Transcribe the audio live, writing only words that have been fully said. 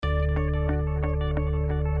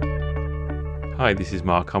Hi, this is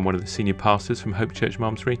Mark. I'm one of the senior pastors from Hope Church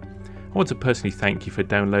Malmesbury. I want to personally thank you for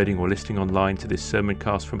downloading or listening online to this sermon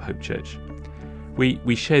cast from Hope Church.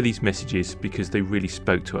 We share these messages because they really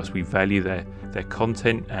spoke to us. We value their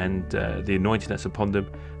content and the anointing that's upon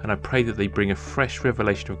them, and I pray that they bring a fresh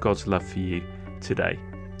revelation of God's love for you today.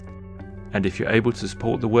 And if you're able to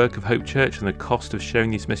support the work of Hope Church and the cost of sharing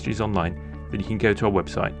these messages online, then you can go to our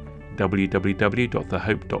website,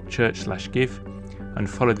 www.thehope.church/give, and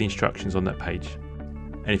follow the instructions on that page.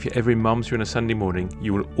 And if you're ever in Malmesbury on a Sunday morning,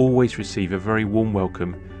 you will always receive a very warm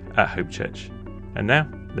welcome at Hope Church. And now,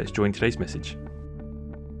 let's join today's message.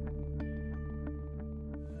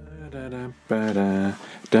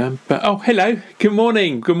 Oh, hello. Good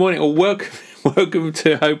morning, or welcome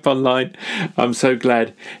to Hope Online. I'm so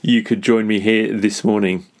glad you could join me here this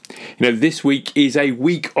morning. You know, this week is a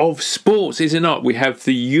week of sports, is it not? We have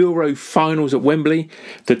the Euro finals at Wembley,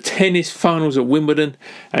 the tennis finals at Wimbledon,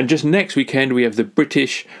 and just next weekend we have the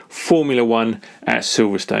British Formula One at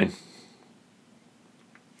Silverstone.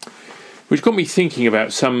 Which got me thinking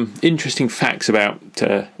about some interesting facts about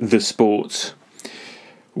the sports.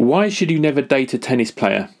 Why should you never date a tennis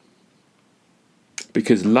player?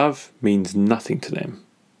 Because love means nothing to them.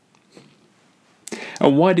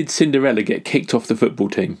 And why did Cinderella get kicked off the football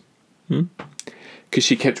team? Because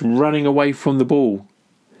she kept running away from the ball.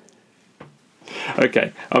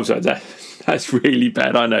 Okay, I'm sorry, that's really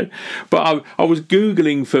bad, I know. But I was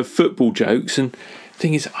Googling for football jokes, and the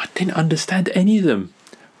thing is, I didn't understand any of them.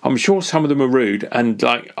 I'm sure some of them are rude, and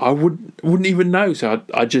I wouldn't even know, so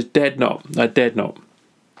I just dared not.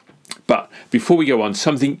 But before we go on,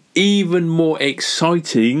 something even more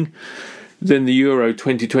exciting than the Euro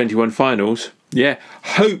 2021 finals. Yeah,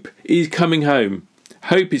 Hope is coming home.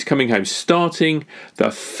 Hope is coming home. Starting the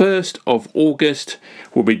 1st of August,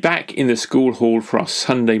 we'll be back in the school hall for our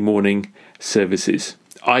Sunday morning services.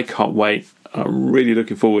 I can't wait. I'm really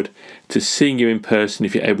looking forward to seeing you in person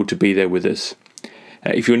if you're able to be there with us.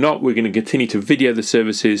 If you're not, we're going to continue to video the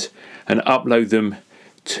services and upload them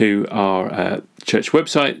to our church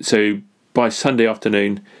website. So by Sunday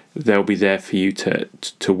afternoon, they'll be there for you to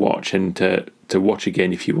watch and to watch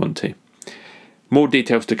again if you want to. More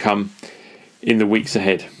details to come in the weeks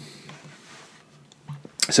ahead.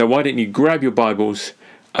 So why don't you grab your Bibles,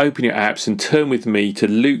 open your apps and turn with me to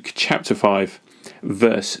Luke chapter 5,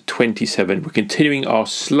 verse 27. We're continuing our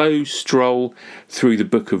slow stroll through the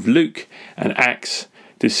book of Luke and Acts,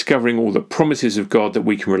 discovering all the promises of God that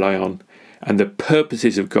we can rely on and the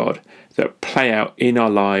purposes of God that play out in our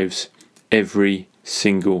lives every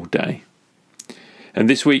single day. And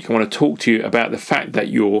this week I want to talk to you about the fact that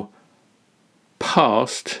your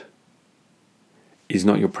past is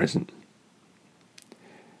not your present.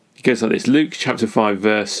 It goes like this, Luke chapter 5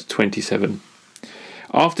 verse 27.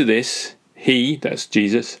 After this, that's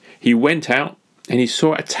Jesus, he went out and he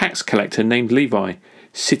saw a tax collector named Levi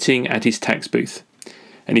sitting at his tax booth.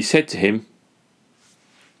 And he said to him,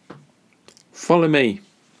 "Follow me."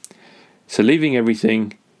 So leaving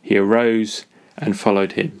everything, he arose and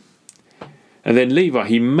followed him. And then Levi,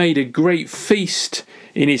 he made a great feast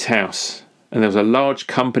in his house. And there was a large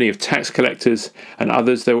company of tax collectors and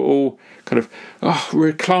others. They were all kind of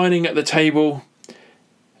reclining at the table.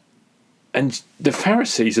 And the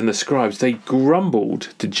Pharisees and the scribes, they grumbled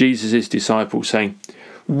to Jesus' disciples, saying,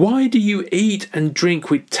 "Why do you eat and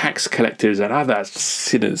drink with tax collectors and other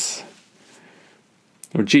sinners?"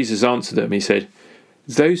 Well, Jesus answered them. He said,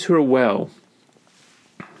 "Those who are well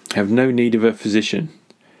have no need of a physician,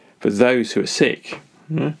 but those who are sick.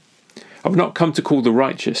 I've not come to call the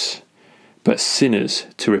righteous, but sinners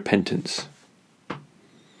to repentance."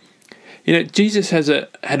 You know, Jesus has a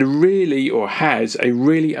really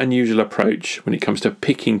unusual approach when it comes to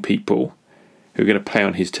picking people who are going to play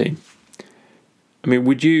on his team. I mean,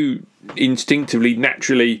 would you instinctively,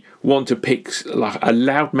 naturally want to pick like a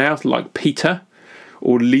loudmouth like Peter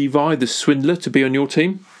or Levi the swindler to be on your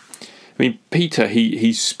team? I mean, Peter,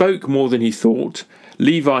 he spoke more than he thought.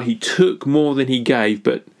 Levi, he took more than he gave,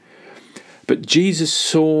 but Jesus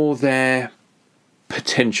saw their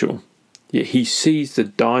potential. Yet he sees the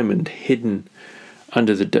diamond hidden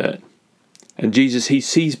under the dirt. And Jesus, he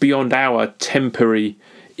sees beyond our temporary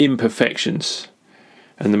imperfections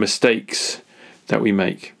and the mistakes that we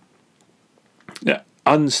make. The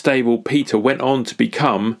unstable Peter went on to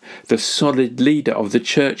become the solid leader of the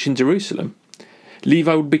church in Jerusalem.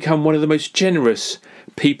 Levi would become one of the most generous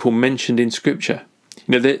people mentioned in Scripture.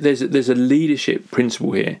 You know, there's a leadership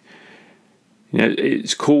principle here. You know,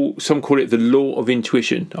 some call it the law of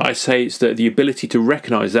intuition. I say it's the ability to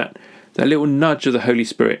recognise that little nudge of the Holy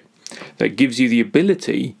Spirit that gives you the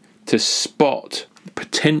ability to spot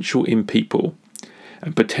potential in people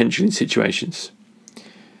and potential in situations. I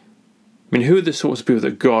mean, who are the sorts of people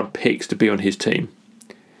that God picks to be on his team?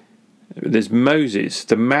 There's Moses,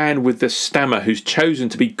 the man with the stammer, who's chosen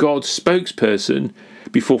to be God's spokesperson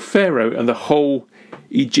before Pharaoh and the whole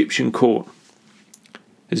Egyptian court.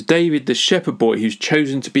 There's David, the shepherd boy, who's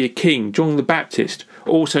chosen to be a king. John the Baptist,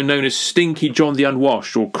 also known as Stinky John the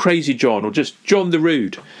Unwashed, or Crazy John, or just John the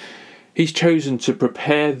Rude. He's chosen to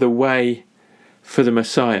prepare the way for the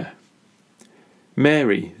Messiah.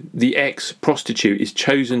 Mary, the ex-prostitute, is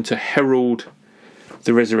chosen to herald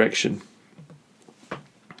the resurrection.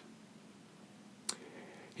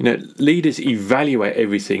 Leaders evaluate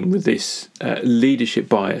everything with this leadership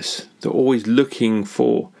bias. They're always looking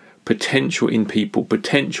for potential in people,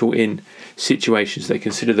 potential in situations. They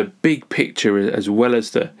consider the big picture as well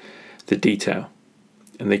as the detail.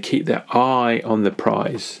 And they keep their eye on the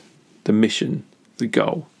prize, the mission, the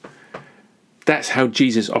goal. That's how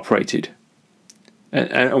Jesus operated.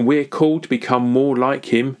 And we're called to become more like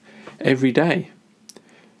him every day.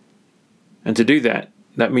 And to do that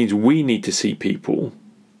means we need to see people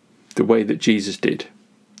the way that Jesus did.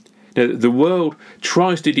 Now, the world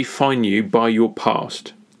tries to define you by your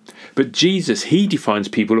past. But Jesus, he defines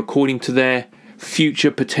people according to their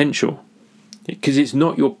future potential. Because it's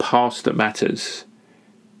not your past that matters.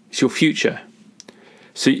 It's your future.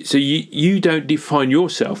 So you don't define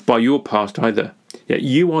yourself by your past either.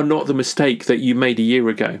 You are not the mistake that you made a year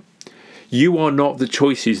ago. You are not the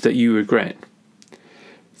choices that you regret.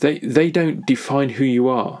 They don't define who you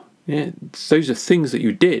are. Those are things that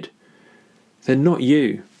you did. They're not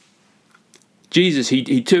you. Jesus,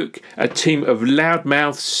 he took a team of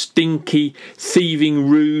loudmouth, stinky, thieving,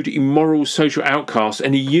 rude, immoral social outcasts,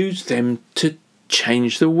 and he used them to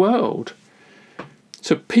change the world.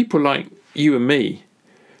 So people like you and me,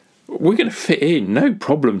 we're going to fit in, no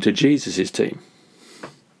problem, to Jesus' team.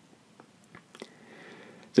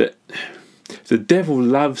 The devil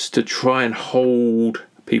loves to try and hold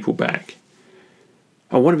people back.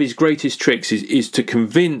 And one of his greatest tricks is to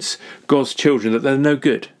convince God's children that they're no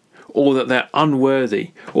good, or that they're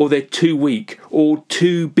unworthy, or they're too weak, or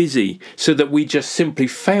too busy, so that we just simply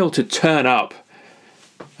fail to turn up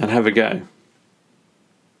and have a go.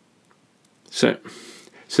 So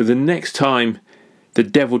the next time the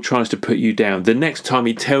devil tries to put you down, the next time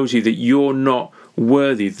he tells you that you're not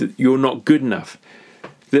worthy, that you're not good enough,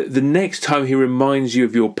 the next time he reminds you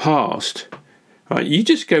of your past, right, you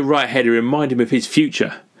just go right ahead and remind him of his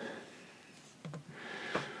future.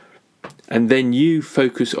 And then you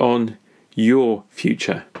focus on your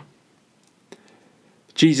future.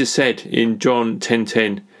 Jesus said in John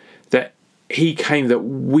 10:10 that he came that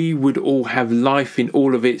we would all have life in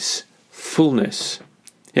all of its fullness.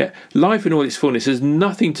 Life in all its fullness has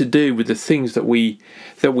nothing to do with the things that we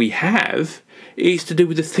have. It's to do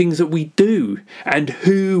with the things that we do and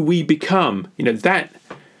who we become. That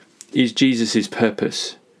is Jesus'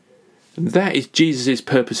 purpose. And that is Jesus'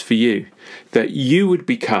 purpose for you. That you would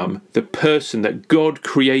become the person that God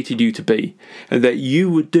created you to be. And that you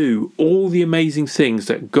would do all the amazing things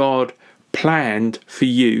that God planned for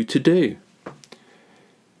you to do.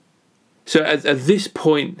 So at this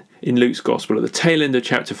point in Luke's Gospel, at the tail end of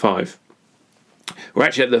chapter 5, we're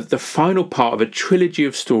actually at the final part of a trilogy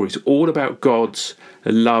of stories all about God's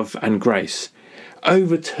love and grace,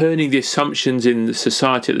 overturning the assumptions in the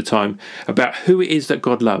society at the time about who it is that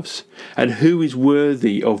God loves and who is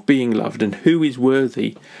worthy of being loved and who is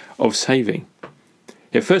worthy of saving.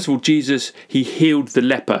 First of all, Jesus, he healed the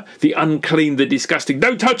leper, the unclean, the disgusting,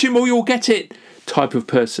 don't touch him or you'll get it type of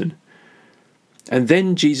person. And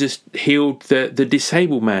then Jesus healed the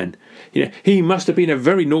disabled man. He must have been a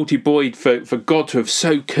very naughty boy for God to have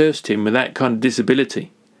so cursed him with that kind of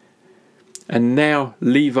disability. And now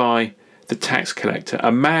Levi, the tax collector,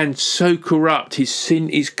 a man so corrupt his sin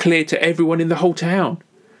is clear to everyone in the whole town.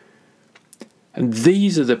 And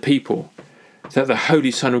these are the people that the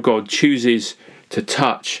Holy Son of God chooses to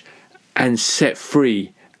touch and set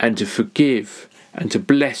free and to forgive and to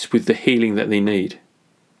bless with the healing that they need.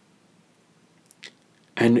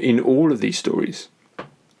 And in all of these stories,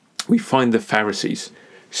 we find the Pharisees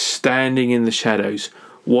standing in the shadows,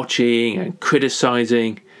 watching and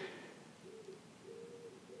criticizing.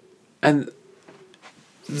 And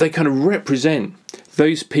they kind of represent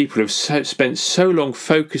those people who have spent so long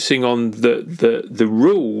focusing on the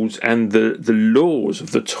rules and the laws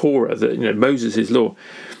of the Torah, Moses' law.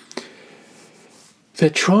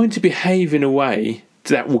 They're trying to behave in a way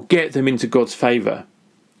that will get them into God's favour.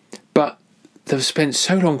 But they've spent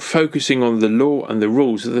so long focusing on the law and the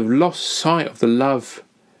rules that they've lost sight of the love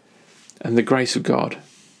and the grace of God.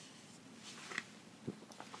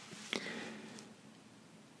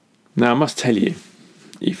 Now, I must tell you,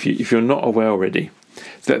 if you're not aware already,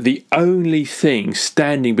 that the only thing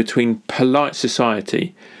standing between polite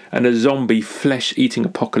society and a zombie flesh-eating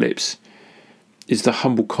apocalypse is the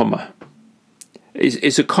humble comma.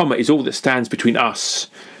 It's a comma is all that stands between us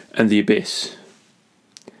and the abyss.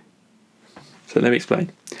 So let me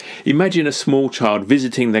explain. Imagine a small child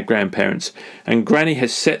visiting their grandparents, and Granny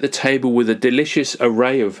has set the table with a delicious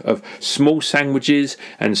array of small sandwiches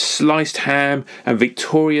and sliced ham and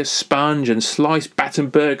Victoria sponge and sliced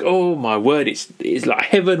Battenberg. Oh my word, it's like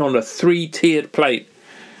heaven on a 3-tiered plate.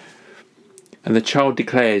 And the child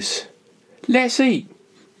declares, "Let's eat,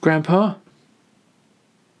 Grandpa."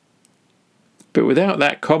 But without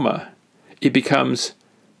that comma, it becomes,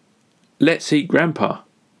 "Let's eat, Grandpa."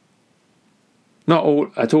 Not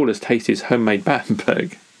all at all as tasty as homemade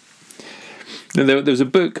Battenberg. Now, there was a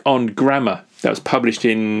book on grammar that was published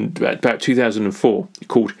in about 2004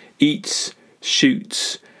 called Eats,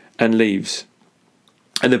 Shoots and Leaves.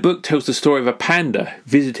 And the book tells the story of a panda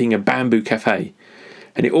visiting a bamboo cafe.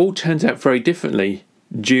 And it all turns out very differently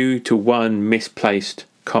due to one misplaced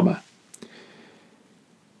comma.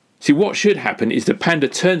 See, what should happen is the panda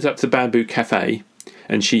turns up to the bamboo cafe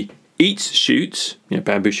and she eats shoots,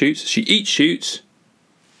 bamboo shoots. She eats shoots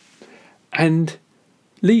and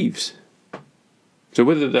leaves. So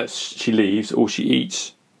whether that's she leaves or she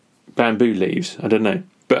eats bamboo leaves, I don't know.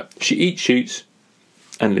 But she eats shoots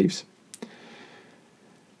and leaves.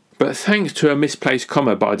 But thanks to a misplaced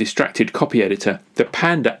comma by a distracted copy editor, the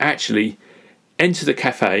panda actually enters the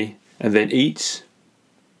cafe and then eats,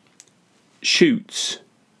 shoots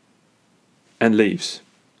and leaves.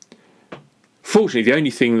 Fortunately, the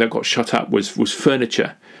only thing that got shot up was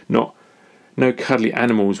furniture. No cuddly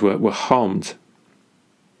animals were harmed.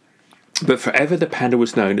 But forever the panda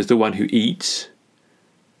was known as the one who eats,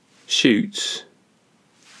 shoots,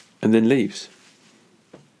 and then leaves.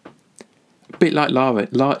 A bit like Levi,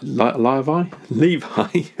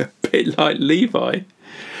 a bit like Levi.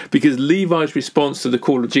 Because Levi's response to the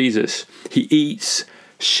call of Jesus, he eats,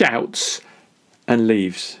 shouts, and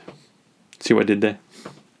leaves. See what I did there?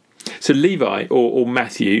 So Levi, or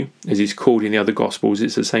Matthew, as he's called in the other Gospels,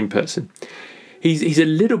 it's the same person. He's a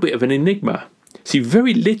little bit of an enigma. See,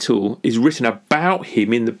 very little is written about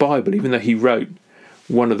him in the Bible, even though he wrote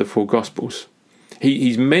one of the 4 Gospels.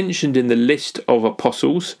 He's mentioned in the list of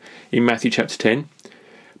apostles in Matthew chapter 10.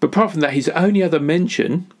 But apart from that, his only other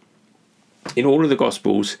mention in all of the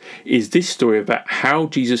Gospels is this story about how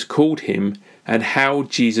Jesus called him and how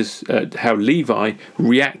Levi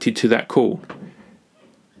reacted to that call.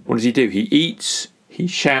 What does he do? He eats, he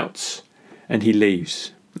shouts, and he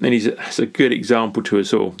leaves. And that's a good example to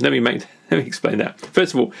us all. Let me explain that.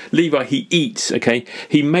 First of all, Levi, he eats, okay?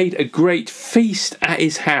 He made a great feast at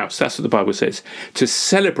his house, that's what the Bible says, to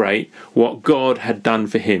celebrate what God had done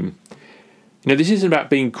for him. This isn't about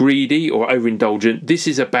being greedy or overindulgent. This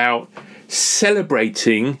is about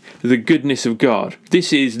celebrating the goodness of God.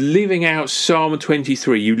 This is living out Psalm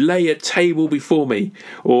 23. You lay a table before me.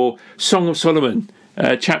 Or Song of Solomon,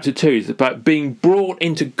 chapter 2. It's about being brought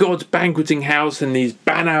into God's banqueting house, and his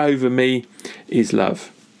banner over me is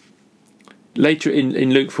love. Later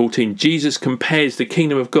in Luke 14, Jesus compares the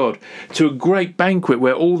kingdom of God to a great banquet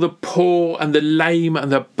where all the poor and the lame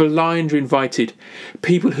and the blind are invited.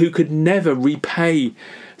 People who could never repay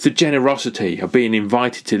the generosity of being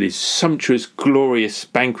invited to this sumptuous, glorious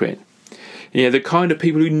banquet. The kind of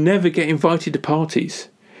people who never get invited to parties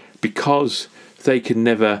because they can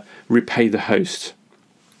never repay the host.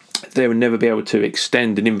 They will never be able to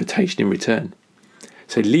extend an invitation in return.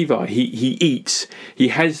 So Levi, he eats.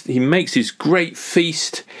 He makes this great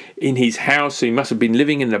feast in his house. So he must have been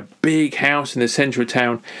living in a big house in the centre of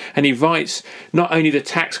town, and he invites not only the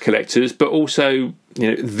tax collectors but also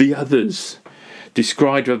the others,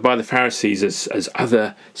 described by the Pharisees as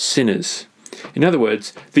other sinners. In other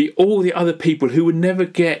words, all the other people who would never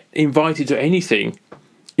get invited to anything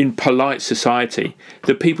in polite society,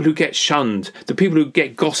 the people who get shunned, the people who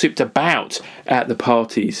get gossiped about at the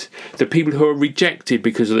parties, the people who are rejected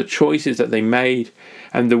because of the choices that they made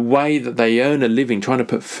and the way that they earn a living trying to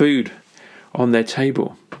put food on their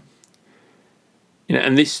table.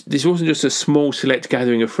 And this wasn't just a small select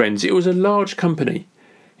gathering of friends, it was a large company.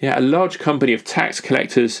 A large company of tax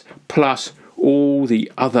collectors plus all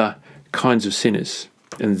the other kinds of sinners.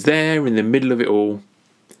 And there in the middle of it all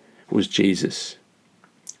was Jesus.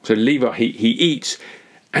 So Levi, he eats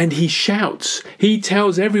and he shouts. He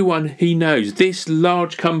tells everyone he knows. This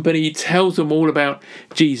large company tells them all about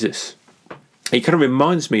Jesus. He kind of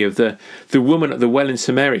reminds me of the woman at the well in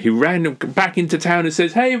Samaria who ran back into town and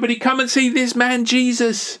says, "Hey, everybody, come and see this man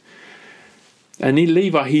Jesus." And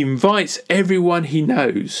Levi, he invites everyone he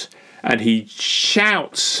knows. and he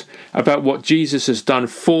shouts about what Jesus has done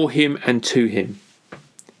for him and to him.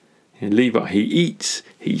 And Levi, he eats,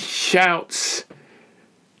 he shouts,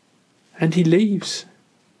 and he leaves.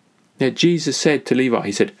 Now Jesus said to Levi,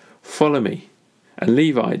 he said, "Follow me." And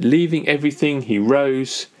Levi, leaving everything, he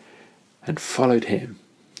rose and followed him.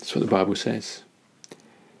 That's what the Bible says.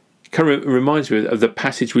 It kind of reminds me of the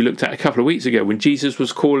passage we looked at a couple of weeks ago when Jesus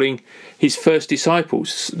was calling his first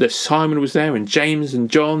disciples. Simon was there, and James and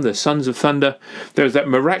John, the sons of thunder. There was that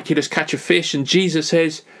miraculous catch of fish, and Jesus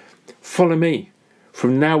says, "Follow me.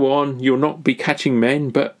 From now on, you'll not be catching men,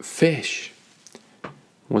 but fish."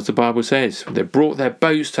 What the Bible says, they brought their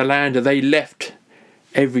boats to land and they left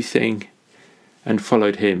everything and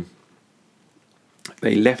followed him.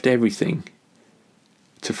 They left everything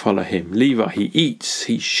to follow him. Levi, he eats,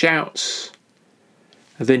 he shouts,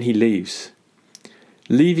 and then he leaves.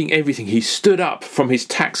 Leaving everything, he stood up from his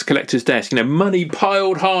tax collector's desk, money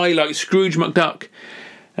piled high like Scrooge McDuck,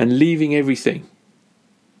 and leaving everything,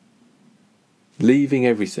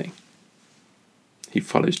 he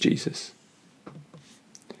follows Jesus.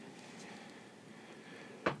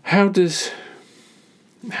 How does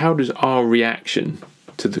our reaction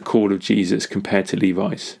to the call of Jesus compare to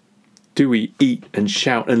Levi's? Do we eat and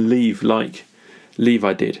shout and leave like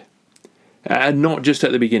Levi did? And not just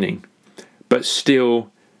at the beginning, but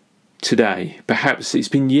still today. Perhaps it's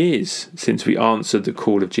been years since we answered the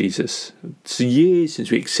call of Jesus. It's years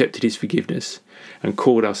since we accepted his forgiveness and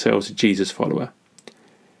called ourselves a Jesus follower.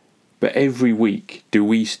 But every week, do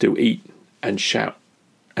we still eat and shout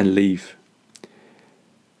and leave?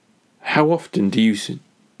 How often do you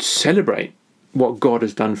celebrate what God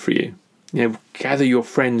has done for you? Gather your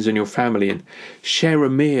friends and your family and share a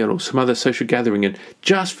meal or some other social gathering, and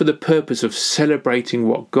just for the purpose of celebrating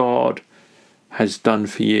what God has done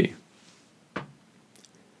for you.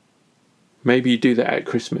 Maybe you do that at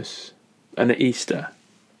Christmas and at Easter,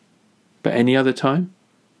 but any other time?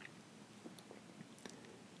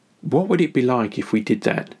 What would it be like if we did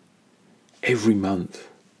that every month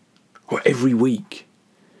or every week?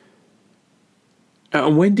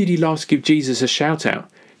 And when did you last give Jesus a shout out,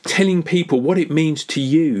 telling people what it means to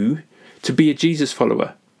you to be a Jesus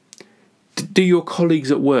follower? Do your colleagues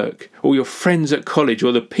at work or your friends at college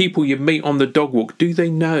or the people you meet on the dog walk, do they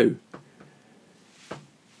know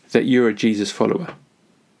that you're a Jesus follower?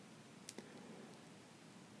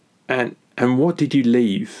 And what did you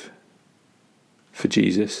leave for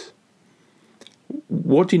Jesus?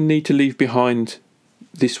 What do you need to leave behind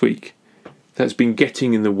this week that's been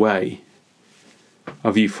getting in the way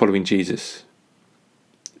of you following Jesus?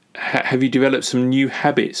 Have you developed some new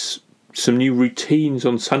habits, some new routines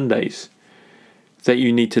on Sundays that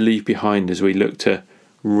you need to leave behind as we look to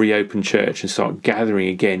reopen church and start gathering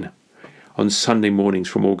again on Sunday mornings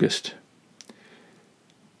from August?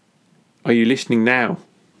 Are you listening now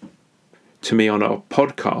to me on a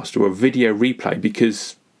podcast or a video replay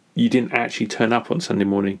because you didn't actually turn up on Sunday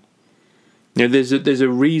morning? There's a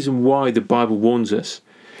reason why the Bible warns us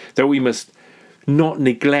that we must not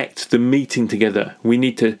neglect the meeting together. We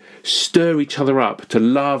need to stir each other up to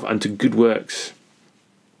love and to good works.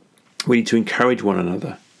 We need to encourage one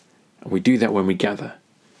another. And we do that when we gather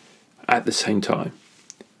at the same time,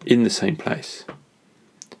 in the same place.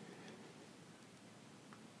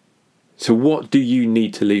 So what do you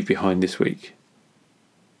need to leave behind this week?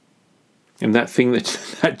 And that thing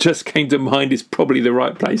that just came to mind is probably the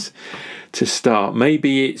right place to start.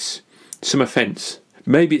 Maybe it's some offence.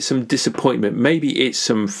 Maybe it's some disappointment. Maybe it's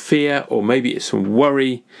some fear, or maybe it's some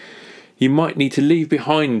worry. You might need to leave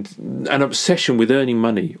behind an obsession with earning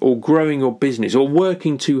money or growing your business or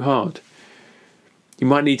working too hard. You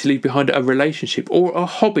might need to leave behind a relationship or a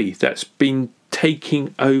hobby that's been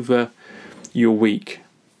taking over your week.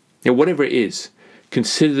 Whatever it is,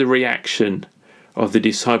 consider the reaction of the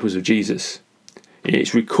disciples of Jesus.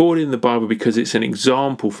 It's recorded in the Bible because it's an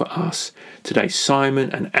example for us today.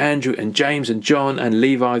 Simon and Andrew and James and John and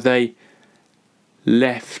Levi, they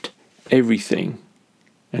left everything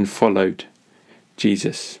and followed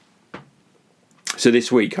Jesus. So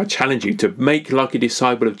this week, I challenge you to make like a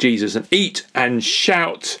disciple of Jesus and eat and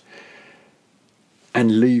shout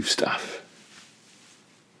and leave stuff.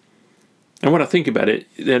 And when I think about it,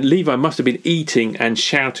 Levi must have been eating and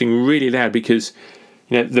shouting really loud because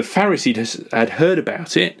the Pharisees had heard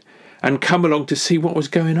about it and come along to see what was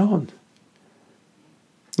going on.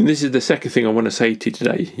 And this is the second thing I want to say to you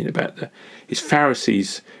today about his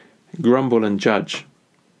Pharisees grumble and judge.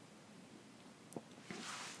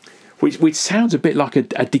 Which sounds a bit like a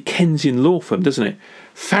Dickensian law firm, doesn't it?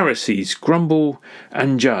 Pharisees grumble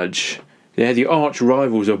and judge. They're the arch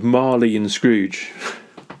rivals of Marley and Scrooge.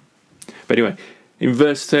 But anyway, In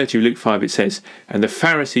verse 30 of Luke 5 it says, "And the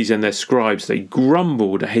Pharisees and their scribes, they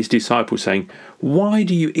grumbled at his disciples, saying, 'Why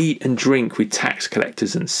do you eat and drink with tax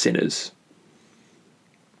collectors and sinners?'"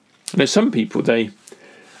 Now some people, they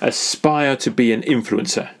aspire to be an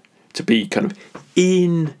influencer, to be kind of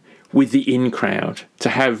in with the in crowd, to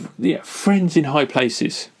have friends in high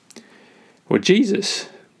places. Well, Jesus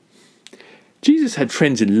had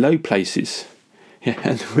friends in low places. Yeah,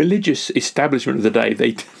 and the religious establishment of the day,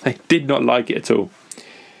 they did not like it at all.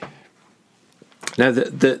 Now,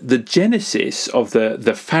 the genesis of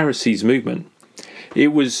the Pharisees movement, it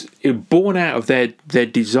was born out of their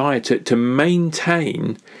desire to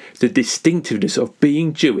maintain the distinctiveness of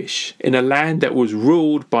being Jewish in a land that was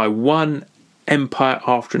ruled by one empire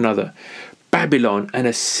after another. Babylon and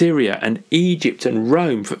Assyria and Egypt and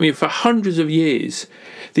Rome. For hundreds of years,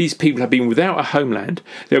 these people have been without a homeland.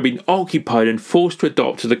 They have been occupied and forced to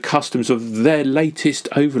adopt to the customs of their latest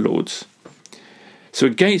overlords. So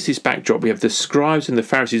against this backdrop, we have the scribes and the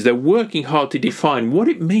Pharisees. They're working hard to define what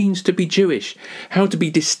it means to be Jewish, how to be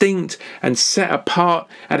distinct and set apart,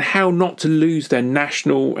 and how not to lose their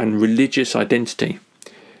national and religious identity.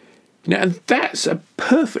 And that's a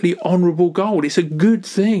perfectly honourable goal. It's a good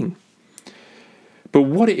thing. But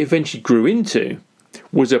what it eventually grew into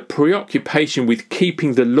was a preoccupation with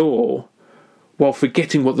keeping the law while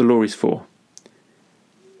forgetting what the law is for.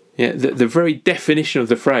 The very definition of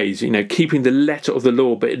the phrase, keeping the letter of the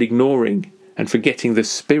law but ignoring and forgetting the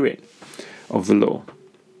spirit of the law.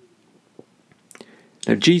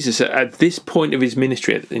 Now Jesus, at this point of his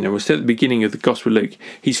ministry, we're still at the beginning of the Gospel of Luke,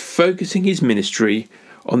 he's focusing his ministry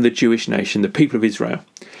on the Jewish nation, the people of Israel.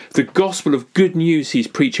 The gospel of good news he's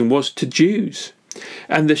preaching was to Jews.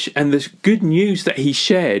 And the good news that he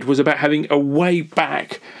shared was about having a way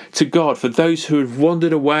back to God for those who had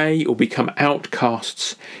wandered away or become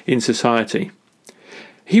outcasts in society.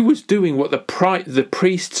 He was doing what the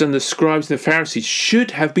priests and the scribes and the Pharisees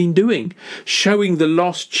should have been doing, showing the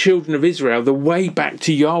lost children of Israel the way back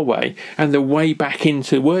to Yahweh and the way back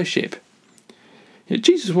into worship.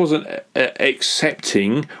 Jesus wasn't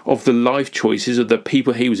accepting of the life choices of the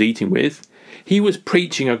people he was eating with. He was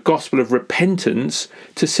preaching a gospel of repentance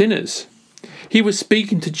to sinners. He was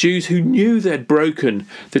speaking to Jews who knew they'd broken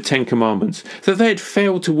the Ten Commandments, that they had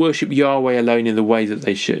failed to worship Yahweh alone in the way that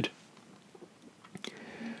they should.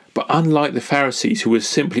 But unlike the Pharisees, who were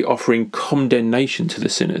simply offering condemnation to the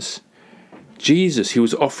sinners, Jesus, he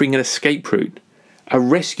was offering an escape route, a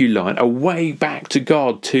rescue line, a way back to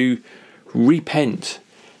God to repent,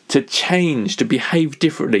 to change, to behave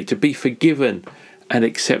differently, to be forgiven and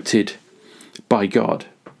accepted by God.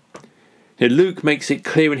 Now, Luke makes it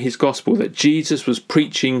clear in his gospel that Jesus was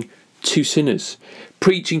preaching to sinners,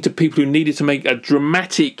 preaching to people who needed to make a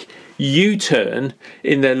dramatic U-turn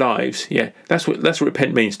in their lives. That's what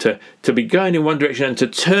repent means, to be going in one direction and to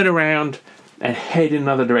turn around and head in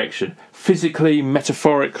another direction, physically,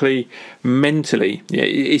 metaphorically, mentally.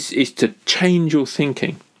 It's to change your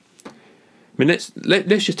thinking. Let's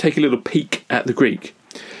just take a little peek at the Greek.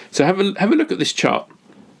 So have a look at this chart.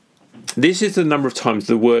 This is the number of times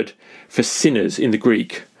the word for sinners in the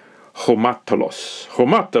Greek,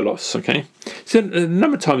 homatolos, okay? So the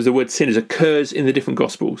number of times the word sinners occurs in the different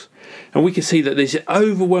Gospels. And we can see that there's an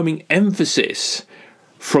overwhelming emphasis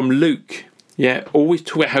from Luke, always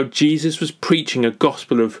talk about how Jesus was preaching a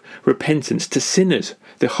gospel of repentance to sinners,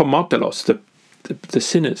 the homatolos, the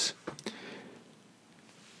sinners.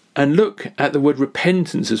 And look at the word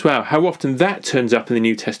repentance as well, how often that turns up in the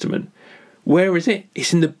New Testament. Where is it?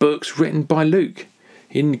 It's in the books written by Luke,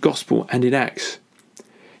 in Gospel and in Acts.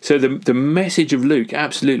 So the message of Luke,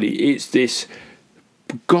 absolutely, it's this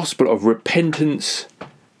gospel of repentance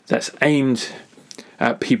that's aimed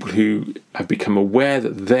at people who have become aware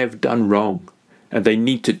that they've done wrong and they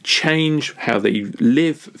need to change how they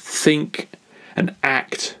live, think and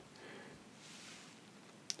act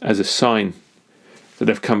as a sign that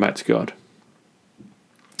they've come back to God.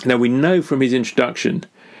 Now we know from his introduction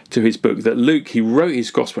to his book that Luke, he wrote his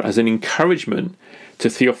gospel as an encouragement to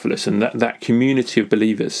Theophilus and that community of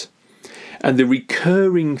believers. And the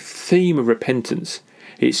recurring theme of repentance,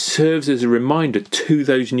 it serves as a reminder to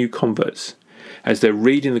those new converts as they're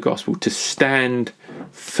reading the gospel to stand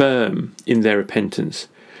firm in their repentance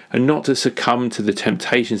and not to succumb to the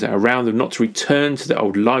temptations that are around them, not to return to the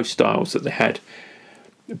old lifestyles that they had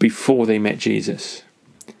before they met Jesus.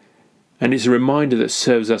 And it's a reminder that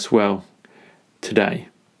serves us well today.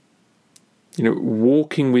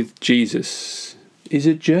 Walking with Jesus is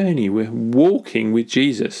a journey. We're walking with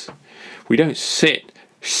Jesus. We don't sit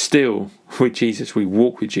still with Jesus, we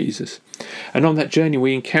walk with Jesus. And on that journey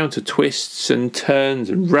we encounter twists and turns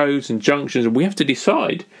and roads and junctions, and we have to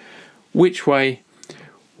decide which way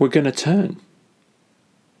we're going to turn.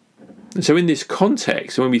 And so in this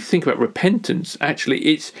context, when we think about repentance, actually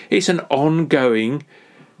it's an ongoing,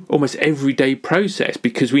 almost everyday process,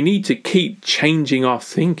 because we need to keep changing our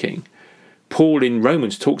thinking. Paul in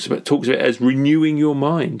Romans talks about it as renewing your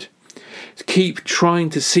mind. Keep trying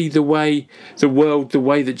to see the world the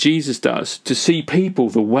way that Jesus does, to see people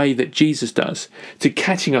the way that Jesus does, to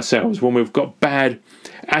catching ourselves when we've got bad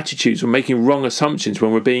attitudes or making wrong assumptions,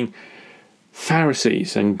 when we're being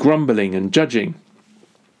Pharisees and grumbling and judging.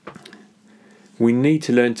 We need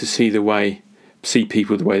to learn to see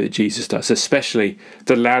people the way that Jesus does, especially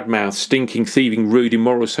the loudmouth, stinking, thieving, rude,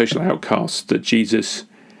 immoral social outcasts that Jesus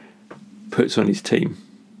puts on his team.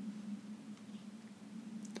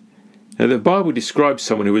 Now, the Bible describes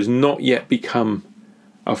someone who has not yet become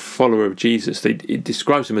a follower of Jesus. It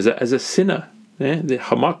describes him as a sinner, the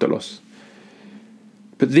hamartolos.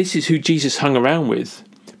 But this is who Jesus hung around with,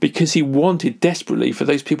 because he wanted desperately for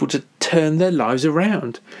those people to turn their lives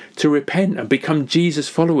around, to repent and become Jesus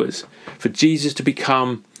followers, for Jesus to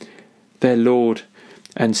become their Lord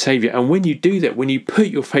and Saviour. And when you do that, when you put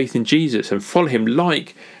your faith in Jesus and follow him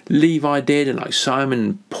like Levi did, and like Simon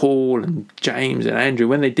and Paul and James and Andrew,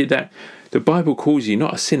 when they did that, the Bible calls you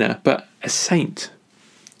not a sinner but a saint.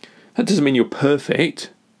 That doesn't mean you're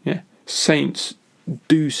perfect. Saints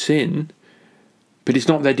do sin, but it's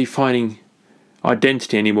not their defining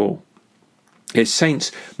identity anymore.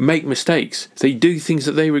 Saints make mistakes. They do things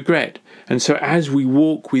that they regret. And so as we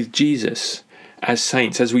walk with Jesus as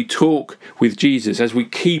saints, as we talk with Jesus, as we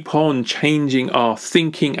keep on changing our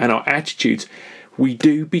thinking and our attitudes, we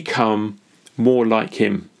do become more like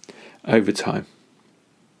him over time.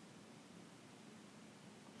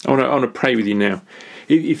 I want to pray with you now.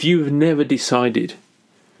 If you have never decided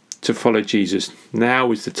to follow Jesus,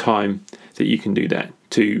 now is the time that you can do that,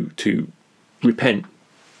 to repent,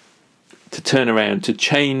 to turn around, to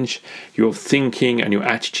change your thinking and your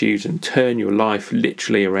attitudes and turn your life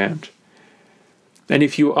literally around. And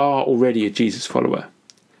if you are already a Jesus follower,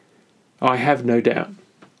 I have no doubt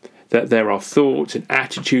that there are thoughts and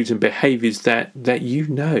attitudes and behaviours that you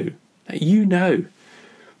know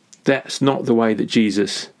that's not the way that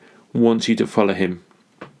Jesus wants you to follow him.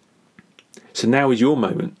 So now is your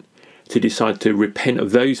moment to decide to repent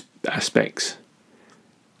of those aspects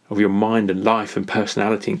of your mind and life and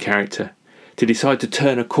personality and character, to decide to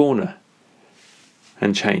turn a corner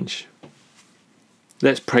and change.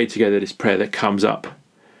 Let's pray together this prayer that comes up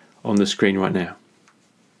on the screen right now.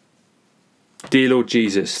 Dear Lord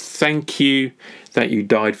Jesus, thank you that you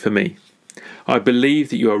died for me. I believe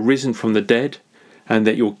that you are risen from the dead and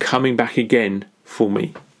that you're coming back again for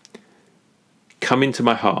me. Come into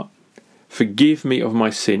my heart. Forgive me of my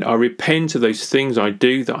sin. I repent of those things I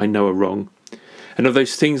do that I know are wrong, and of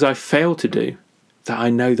those things I fail to do that I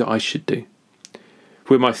know that I should do.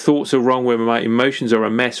 Where my thoughts are wrong, where my emotions are a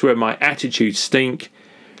mess, where my attitudes stink,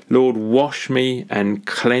 Lord, wash me and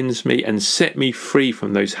cleanse me and set me free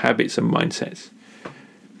from those habits and mindsets.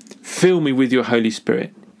 Fill me with your Holy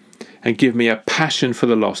Spirit and give me a passion for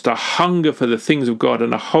the lost, a hunger for the things of God,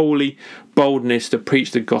 and a holy boldness to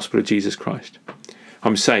preach the gospel of Jesus Christ.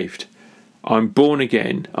 I'm saved. I'm born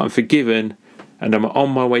again. I'm forgiven, and I'm on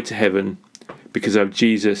my way to heaven because I have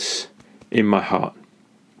Jesus in my heart.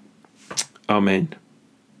 Amen.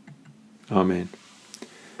 Amen.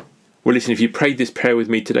 Well, listen, if you prayed this prayer with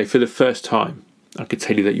me today for the first time, I could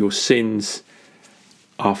tell you that your sins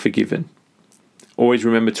are forgiven. Always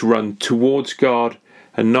remember to run towards God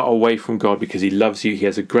and not away from God, because he loves you. He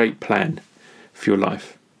has a great plan for your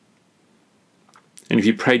life. And if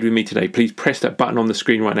you prayed with me today, please press that button on the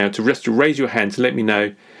screen right now to raise your hand to let me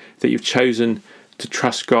know that you've chosen to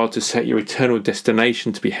trust God, to set your eternal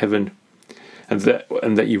destination to be heaven, and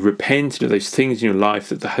that you've repented of those things in your life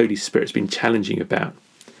that the Holy Spirit's been challenging you about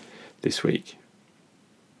this week.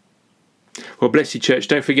 Well, bless you, church.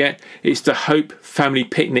 Don't forget, it's the Hope Family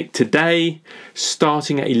Picnic today,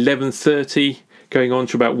 starting at 11:30, going on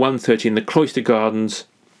to about 1:30 in the Cloister Gardens.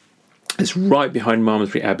 It's right behind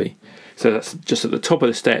Malmesbury Abbey. So that's just at the top of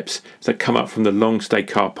the steps that come up from the long stay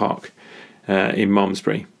car park in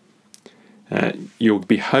Malmesbury. You'll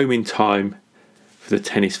be home in time for the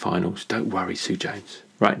tennis finals. Don't worry, Sue Jones.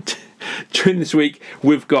 Right. During this week,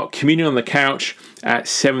 we've got Communion on the Couch at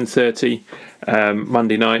 7:30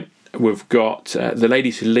 Monday night. We've got the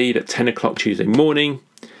Ladies Who Lead at 10 o'clock Tuesday morning.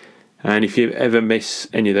 And if you ever miss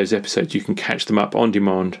any of those episodes, you can catch them up on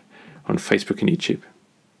demand on Facebook and YouTube.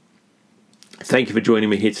 Thank you for joining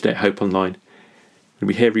me here today at Hope Online. We'll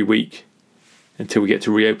be here every week until we get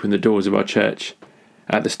to reopen the doors of our church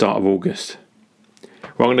at the start of August.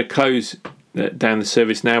 Well, I'm going to close down the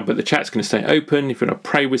service now, but the chat's going to stay open. If you want to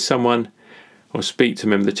pray with someone or speak to a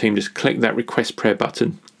member of the team, just click that request prayer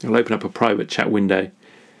button. It'll open up a private chat window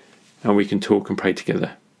and we can talk and pray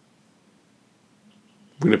together.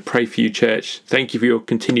 We're going to pray for you, church. Thank you for your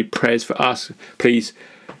continued prayers for us. Please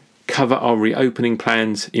cover our reopening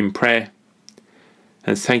plans in prayer.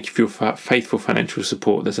 And thank you for your faithful financial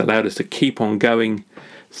support that's allowed us to keep on going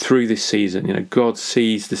through this season. God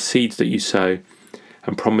sees the seeds that you sow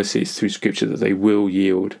and promises through Scripture that they will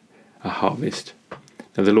yield a harvest.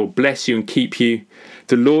 Now the Lord bless you and keep you.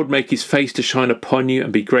 The Lord make his face to shine upon you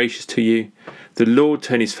and be gracious to you. The Lord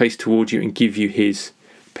turn his face toward you and give you his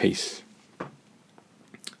peace.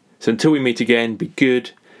 So until we meet again, be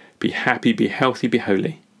good, be happy, be healthy, be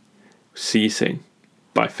holy. See you soon.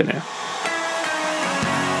 Bye for now.